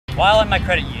Why I like my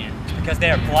credit union is because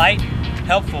they are polite,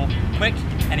 helpful, quick,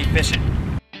 and efficient.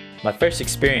 My first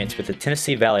experience with the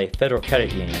Tennessee Valley Federal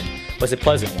Credit Union was a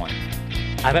pleasant one.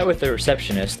 I met with the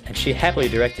receptionist and she happily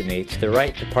directed me to the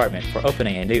right department for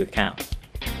opening a new account.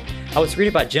 I was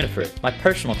greeted by Jennifer, my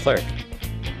personal clerk.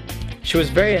 She was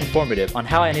very informative on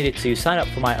how I needed to sign up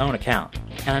for my own account,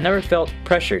 and I never felt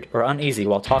pressured or uneasy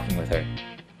while talking with her.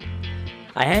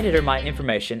 I handed her my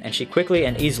information and she quickly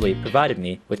and easily provided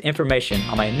me with information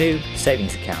on my new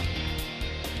savings account.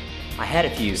 I had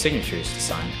a few signatures to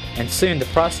sign, and soon the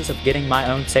process of getting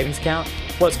my own savings account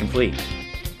was complete.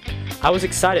 I was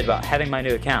excited about having my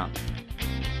new account.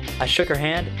 I shook her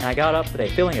hand and I got up with a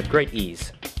feeling of great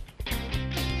ease.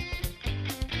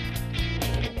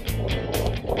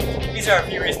 These are a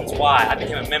few reasons why I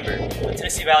became a member of the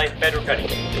Tennessee Valley Federal Credit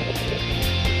Union.